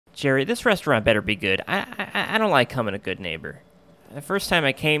Jerry, this restaurant better be good. I don't like coming a good neighbor. The first time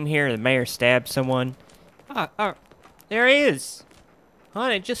I came here, the mayor stabbed someone. Oh, there he is.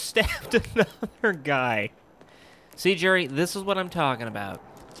 Honey, just stabbed another guy. See, Jerry, this is what I'm talking about.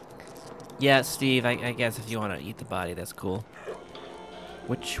 Yeah, Steve, I guess if you want to eat the body, that's cool.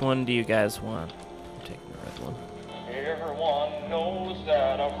 Which one do you guys want? I'm taking the red one. Everyone knows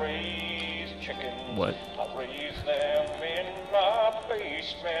that I raise chickens. What? I raise them in my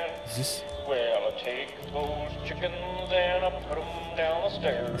basement. Is this? Well, I take those chickens and I put them down the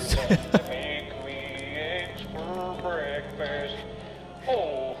stairs. And they make me eggs for breakfast.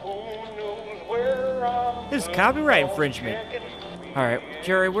 Oh, who knows where I'm This is copyright infringement. Alright,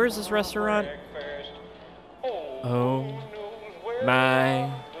 Jerry, where's this restaurant? Oh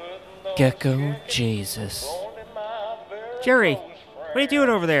my gecko Jesus. Jerry, what are you doing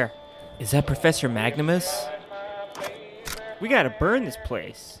over there? Is that Professor Magnimus? We gotta burn this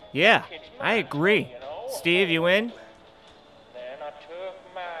place. Yeah, I agree. Steve, you in?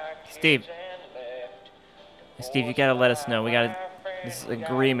 Steve. Steve, you gotta let us know. We gotta... This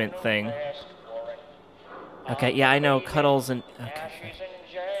agreement thing. Okay, yeah, I know. Cuddles and... Okay.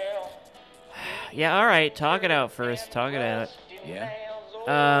 Yeah, alright. Talk it out first. Talk it out. Yeah?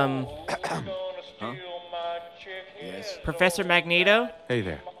 Huh? Yes? Professor Magneto? Hey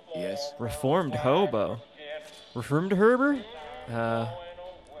there. Yes? Reformed hobo. Reformed Herber?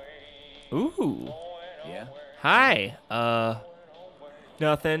 Ooh. Yeah? Hi.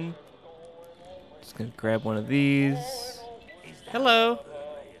 Nothing. Just gonna grab one of these. Hello.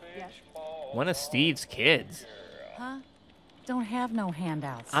 Yes. One of Steve's kids. Huh? Don't have no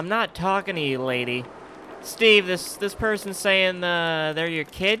handouts. I'm not talking to you, lady. Steve, this person's saying they're your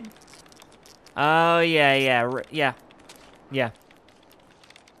kid? Oh, yeah.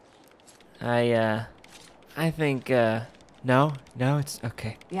 I think, no, it's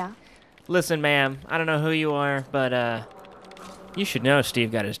okay. Yeah? Listen, ma'am, I don't know who you are, but, you should know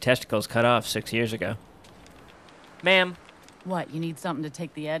Steve got his testicles cut off 6 years ago. Ma'am. What, you need something to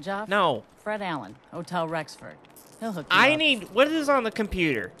take the edge off? No. Fred Allen, Hotel Rexford. He'll hook you up. What is on the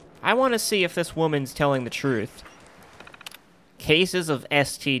computer? I want to see if this woman's telling the truth. Cases of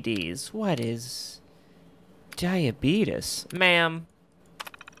STDs. What is diabetes? Ma'am.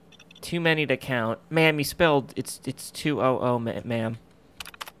 Too many to count. Ma'am, you spelled, it's 200, ma'am.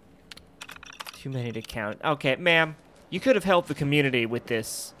 Too many to count. Okay, ma'am. You could have helped the community with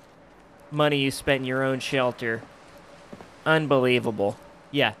this money you spent in your own shelter. Unbelievable.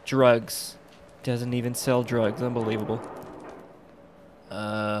 Yeah, drugs. Doesn't even sell drugs. Unbelievable.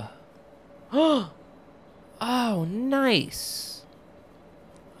 Oh, nice.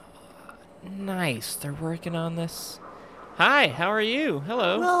 Nice. They're working on this. Hi, how are you?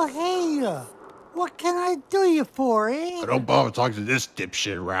 Hello. Well, hey, what can I do you for, eh? Don't bother talking to this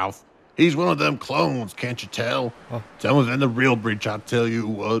dipshit, Ralph. He's one of them clones, can't you tell? Someone's in the real breach, I tell you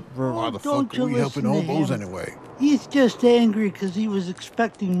what. Why the fuck are we helping hobos anyway? He's just angry because he was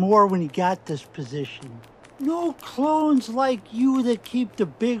expecting more when he got this position. No clones like you that keep the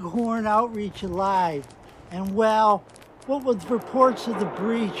Bighorn outreach alive. And well, what with reports of the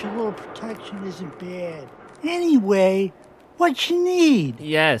breach, a little protection isn't bad. Anyway, what you need?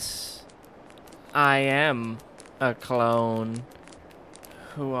 Yes, I am a clone.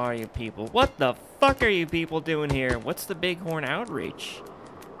 Who are you people? What the fuck are you people doing here? What's the Bighorn outreach?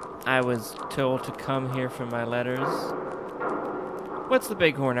 I was told to come here for my letters. What's the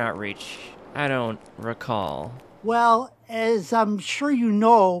Bighorn outreach? I don't recall. Well, as I'm sure you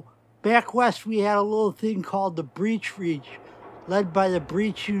know, back west we had a little thing called the Breach Reach, led by the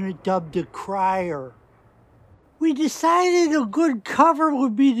breach unit dubbed the Crier. We decided a good cover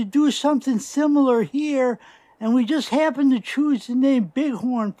would be to do something similar here, and we just happened to choose the name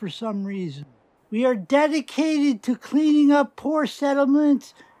Bighorn for some reason. We are dedicated to cleaning up poor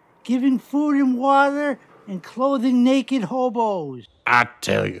settlements, giving food and water, and clothing naked hobos. I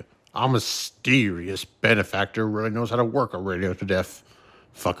tell you, I'm a mysterious benefactor who really knows how to work a radio to death.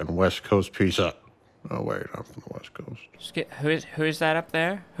 Fucking West Coast piece up. Oh, wait, I'm from the West Coast. Who's that up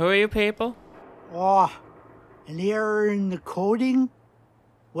there? Who are you people? Oh, an error in the coding?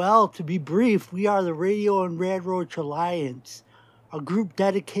 Well, to be brief, we are the Radio and Rad Roach Alliance, a group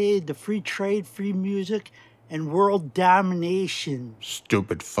dedicated to free trade, free music, and world domination.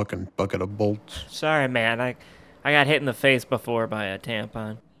 Stupid fucking bucket of bolts. Sorry, man. I got hit in the face before by a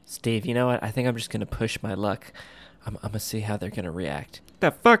tampon. Steve, you know what? I think I'm just gonna push my luck. I'm gonna see how they're gonna react. What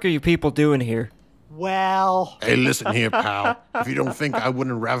the fuck are you people doing here? Well... Hey, listen here, pal. If you don't think I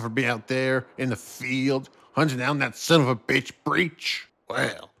wouldn't rather be out there in the field, hunting down that son of a bitch breach,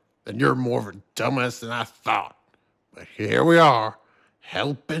 well, then you're more of a dumbass than I thought. But here we are,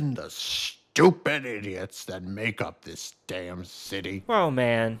 helping the stupid idiots that make up this damn city. Oh,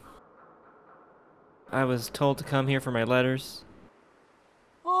 man. I was told to come here for my letters.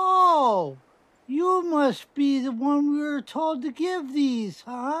 Oh, you must be the one we were told to give these,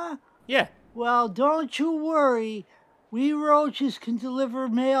 huh? Yeah. Well, don't you worry. We roaches can deliver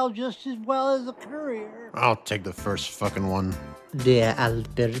mail just as well as a courier. I'll take the first fucking one. Det är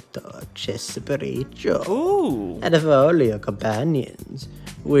Alberto Cesperecho. Ooh. And of all your companions,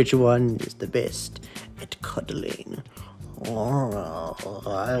 which one is the best at cuddling?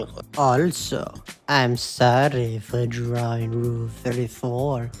 Also, I'm sorry for drawing Rule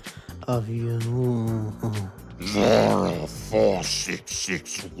 34 of you.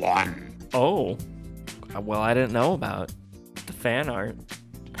 04661. Oh. Well, I didn't know about the fan art.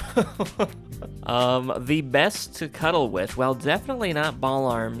 The best to cuddle with. Well, definitely not Ball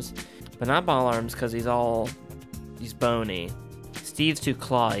Arms. But not Ball Arms because he's bony. Steve's too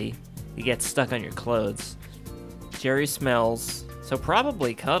clawy. He gets stuck on your clothes. Jerry smells. So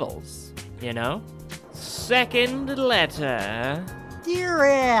probably Cuddles, you know? Second letter. Dear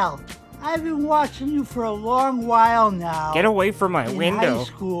Al, I've been watching you for a long while now. Get away from my in window. high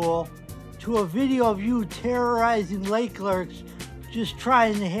school, to a video of you terrorizing lake lurks just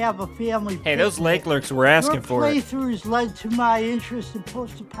trying to have a family Hey, those picnic. lake lurks were asking for it. Your playthroughs led to my interest in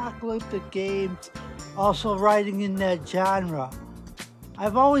post-apocalyptic games, also writing in that genre.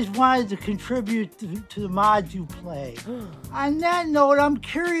 I've always wanted to contribute to the mods you play. On that note, I'm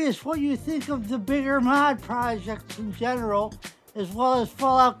curious what you think of the bigger mod projects in general, as well as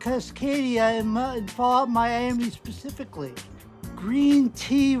Fallout Cascadia and Fallout Miami specifically. Green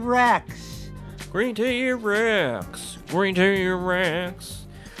Tea Rex. Green Tea Rex. Green Tea Rex.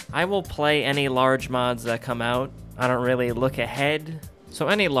 I will play any large mods that come out. I don't really look ahead. So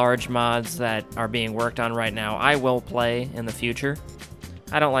any large mods that are being worked on right now, I will play in the future.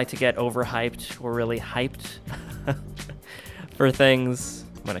 I don't like to get overhyped or really hyped for things.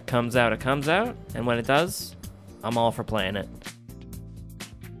 When it comes out, it comes out. And when it does, I'm all for playing it.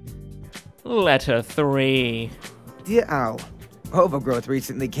 Letter 3. Dear Al, OverGrowth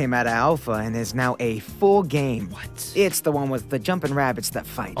recently came out of alpha and is now a full game. What? It's the one with the jumping rabbits that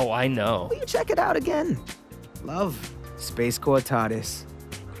fight. Oh, I know. Will you check it out again? Love, Space Corps TARDIS.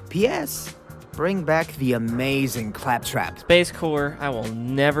 P.S. Bring back the amazing Claptrap. Space Corps, I will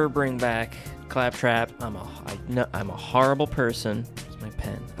never bring back Claptrap. I'm a horrible person. Where's my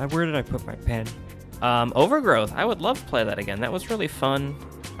pen? Where did I put my pen? Overgrowth, I would love to play that again. That was really fun.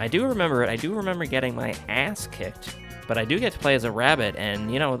 I do remember it. I do remember getting my ass kicked. But I do get to play as a rabbit, and,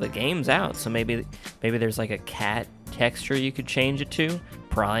 you know, the game's out. So maybe there's like a cat texture you could change it to.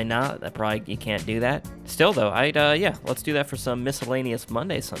 Probably not. Probably you can't do that. Still, though, yeah, let's do that for some miscellaneous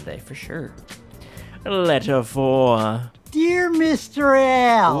Monday someday, for sure. Letter 4. Dear Mr.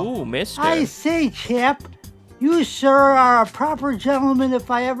 Al. Ooh, Mister. I say, chap, you, sir, are a proper gentleman if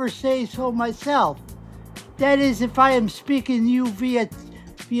I ever say so myself. That is, if I am speaking to you via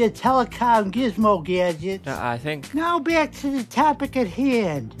telecom gizmo gadgets. I think... Now back to the topic at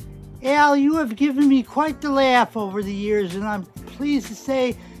hand. Al, you have given me quite the laugh over the years, and I'm pleased to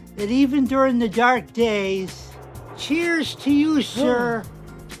say that even during the dark days, cheers to you, sir.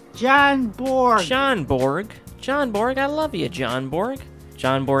 John Borg. John Borg. John Borg, I love you, John Borg.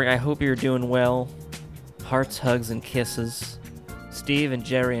 John Borg, I hope you're doing well. Hearts, hugs, and kisses. Steve and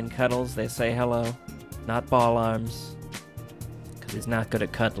Jerry and Cuddles, they say hello. Not Ball Arms. Because he's not good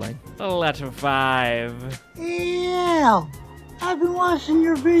at cuddling. Letter 5. Al, I've been watching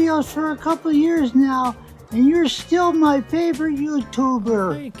your videos for a couple years now, and you're still my favorite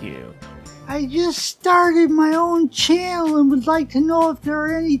YouTuber. Thank you. I just started my own channel and would like to know if there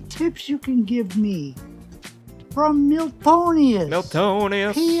are any tips you can give me. From Miltonius.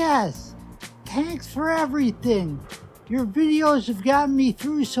 Miltonius. P.S. Thanks for everything. Your videos have gotten me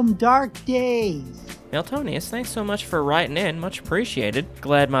through some dark days. Miltonius, thanks so much for writing in. Much appreciated.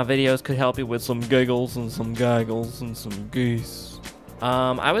 Glad my videos could help you with some giggles and some gaggles and some geese.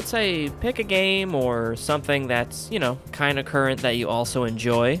 I would say pick a game or something that's, you know, kind of current that you also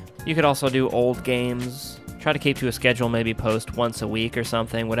enjoy. You could also do old games. Try to keep to a schedule, maybe post once a week or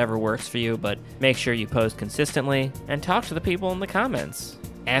something, whatever works for you, but make sure you post consistently and talk to the people in the comments.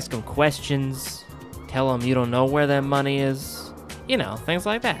 Ask them questions. Tell them you don't know where their money is. You know, things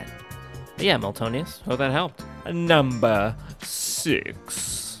like that. But yeah, Miltonius, hope that helped. Number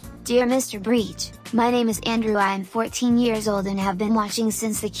 6. Dear Mr. Breach, my name is Andrew. I am 14 years old and have been watching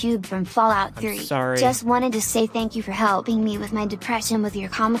since the Cube from Fallout 3. I'm sorry. Just wanted to say thank you for helping me with my depression with your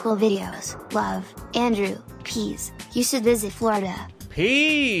comical videos. Love, Andrew. Peace. You should visit Florida.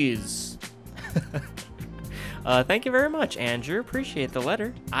 Peas! Thank you very much, Andrew. Appreciate the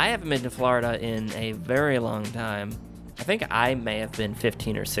letter. I haven't been to Florida in a very long time. I think I may have been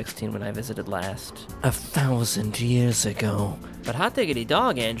 15 or 16 when I visited last. 1,000 years ago. But hot diggity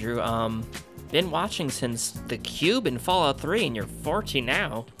dog, Andrew, been watching since the Cube in Fallout 3, and you're 40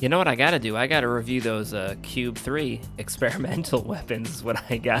 now. You know what I gotta do? I gotta review those Cube 3 experimental weapons is what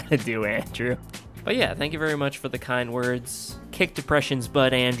I gotta do, Andrew. But yeah, thank you very much for the kind words. Kick depression's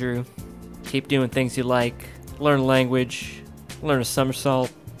butt, Andrew. Keep doing things you like. Learn language. Learn a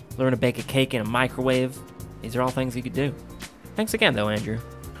somersault. Learn to bake a cake in a microwave. These are all things you could do. Thanks again, though, Andrew.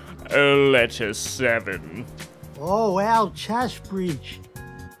 Letter 7. Oh, Al Chestbreach.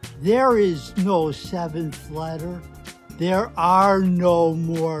 There is no 7th letter. There are no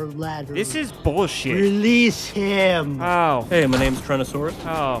more letters. This is bullshit. Release him. Oh. Hey, my name's Trenosaurus.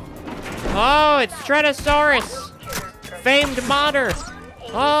 Oh. Oh, it's Trenosaurus. Famed modder.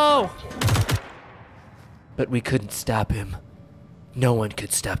 Oh. But we couldn't stop him. No one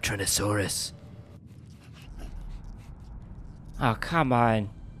could stop Trenosaurus. Oh, come on.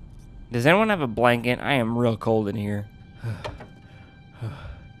 Does anyone have a blanket? I am real cold in here.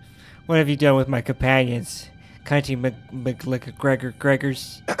 What have you done with my companions? Cunty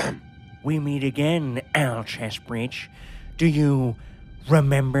McGregors? We meet again, Al Chestbreach. Do you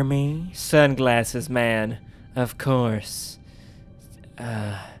remember me? Sunglasses man, of course.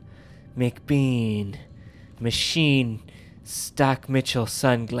 McBean. Machine. Stock Mitchell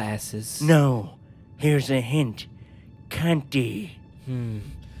sunglasses. No. Here's a hint. Cunty.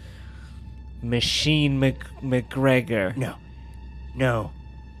 Machine McGregor. No.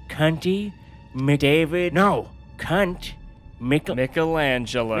 Cunty McDavid. No. Cunt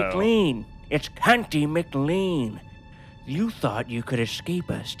Michelangelo. McLean. It's Cunty McLean. You thought you could escape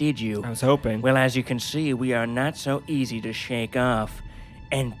us, did you? I was hoping. Well, as you can see, we are not so easy to shake off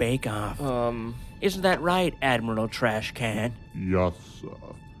and bake off. Isn't that right, Admiral Trash Can? Yes, sir.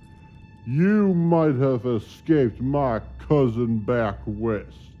 You might have escaped my cousin back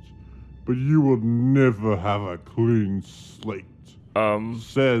west, but you will never have a clean slate.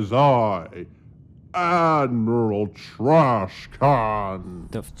 Says I, Admiral Trash Can.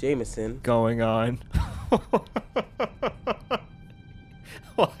 The Jameson. going on?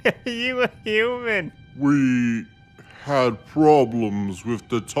 Why are you a human? We had problems with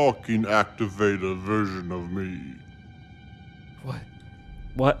the talking activator version of me.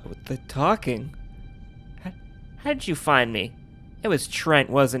 What with the talking? How did you find me? It was Trent,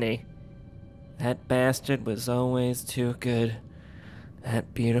 wasn't he? That bastard was always too good.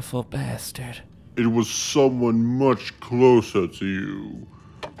 That beautiful bastard. It was someone much closer to you.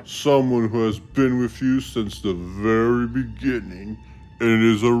 Someone who has been with you since the very beginning and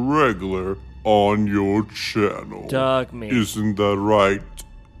is a regular on your channel. Dog me. Isn't that right,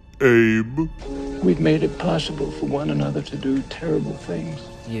 Abe? We've made it possible for one another to do terrible things.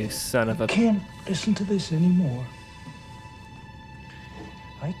 You son of a... I can't listen to this anymore.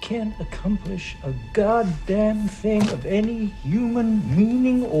 I can't accomplish a goddamn thing of any human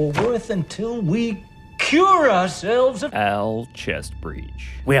meaning or worth until we cure ourselves of... Al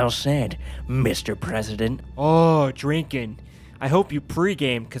Chestbreach. Well said, Mr. President. Oh, drinking. I hope you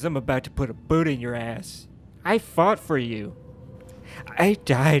pregame, because I'm about to put a boot in your ass. I fought for you. I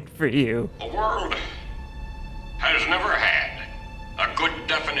died for you. The world has never had a good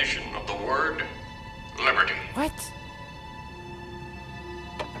definition of the word liberty. What?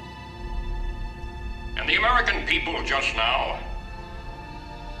 And the American people just now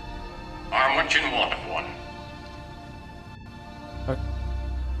are much in want of one.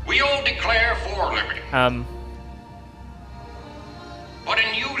 We all declare for liberty. But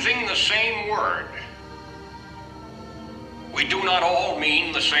in using the same word, we do not all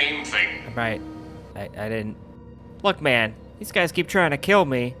mean the same thing. Right. I didn't... Look, man. These guys keep trying to kill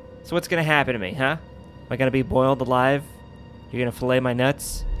me. So what's gonna happen to me, huh? Am I gonna be boiled alive? You're gonna fillet my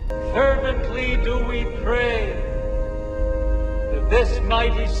nuts? Fervently do we pray that this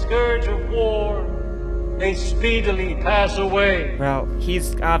mighty scourge of war may speedily pass away. Well,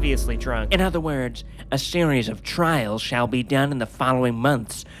 he's obviously drunk. In other words, a series of trials shall be done in the following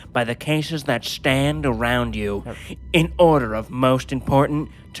months by the cases that stand around you, in order of most important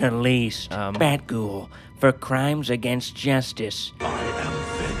to least. Batghoul, for crimes against justice. I am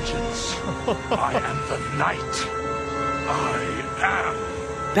vengeance. I am the night. I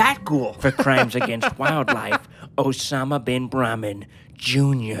am. Batghoul, for crimes against wildlife. Osama bin Brahman,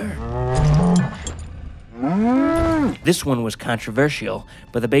 Jr. This one was controversial,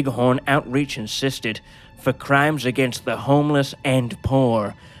 but the Bighorn Outreach insisted. For crimes against the homeless and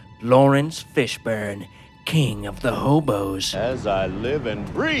poor, Lawrence Fishburne, King of the Hobos. As I live and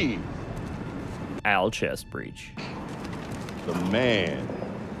breathe. Al chest breach. The man,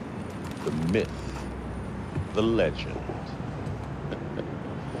 the myth, the legend.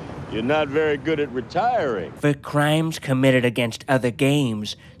 You're not very good at retiring. For crimes committed against other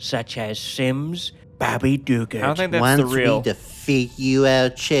games, such as Sims, Bobby Dugan. I don't think that's the real. Once we defeat you,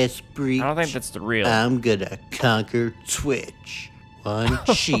 Al chest breach, I don't think that's the real. I'm gonna conquer Twitch. One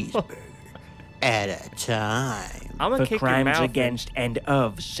cheeseburger at a time. I'm gonna For kick your crimes mouth against and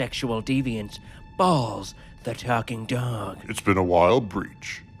of sexual deviance, Balls, the talking dog. It's been a while,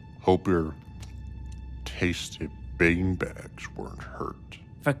 Breach. Hope your tasty beanbags weren't hurt.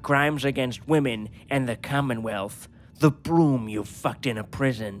 For crimes against women and the Commonwealth, the broom you fucked in a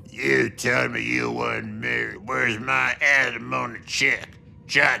prison. You told me you wasn't married. Where's my alimony check?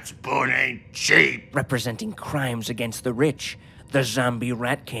 Child support ain't cheap. Representing crimes against the rich, the zombie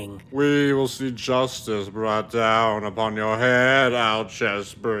rat king. We will see justice brought down upon your head, Al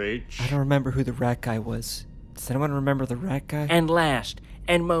chest breach. I don't remember who the rat guy was. Does anyone remember the rat guy? And last,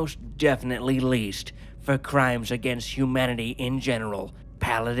 and most definitely least, for crimes against humanity in general,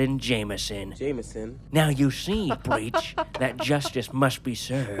 Paladin Jameson. Jameson. Now you see, Breach, that justice must be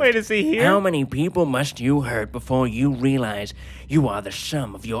served. Wait, is he here? How many people must you hurt before you realize you are the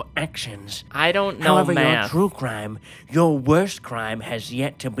sum of your actions? I don't know However, your math. true crime, your worst crime, has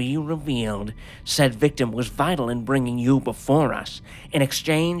yet to be revealed. Said victim was vital in bringing you before us. In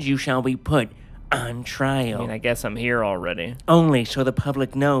exchange, you shall be put on trial. I mean, I guess I'm here already. Only so the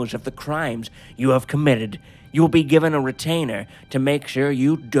public knows of the crimes you have committed. You will be given a retainer to make sure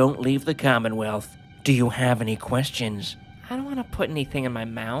you don't leave the Commonwealth. Do you have any questions? I don't want to put anything in my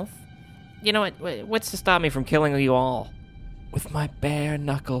mouth. You know what? What's to stop me from killing you all? With my bare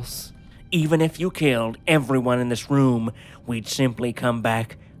knuckles. Even if you killed everyone in this room, we'd simply come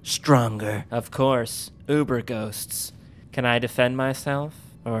back stronger. Of course. Uber ghosts. Can I defend myself?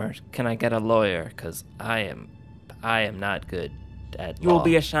 Or can I get a lawyer? Because I am not good at You law. will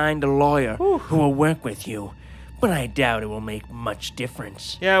be assigned a lawyer who will work with you, but I doubt it will make much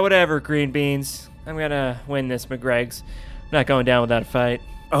difference. Yeah, whatever, green beans. I'm gonna win this, McGreg's. I'm not going down without a fight.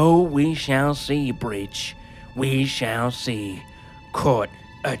 Oh, we shall see, Breach. We shall see. Court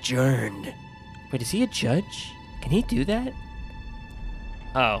adjourned. Wait, is he a judge? Can he do that?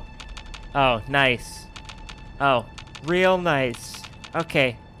 Oh. Oh, nice. Oh, real nice.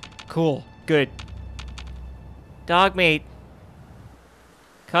 Okay, cool, good. Dog meat.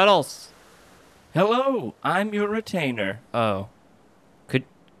 Cuddles. Hello, I'm your retainer. Oh.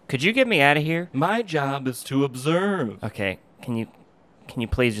 Could you get me out of here? My job is to observe. Okay, can you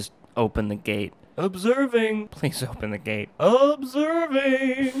please just open the gate? Observing. Please open the gate.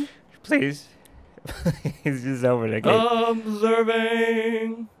 Observing. Please. He's just over the gate.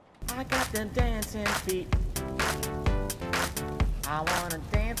 Observing. I got them dancing feet. I wanna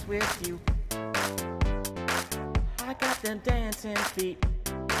dance with you. I got them dancing feet.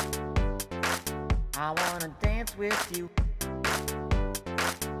 I wanna dance with you.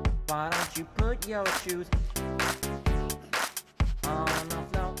 Why don't you put your shoes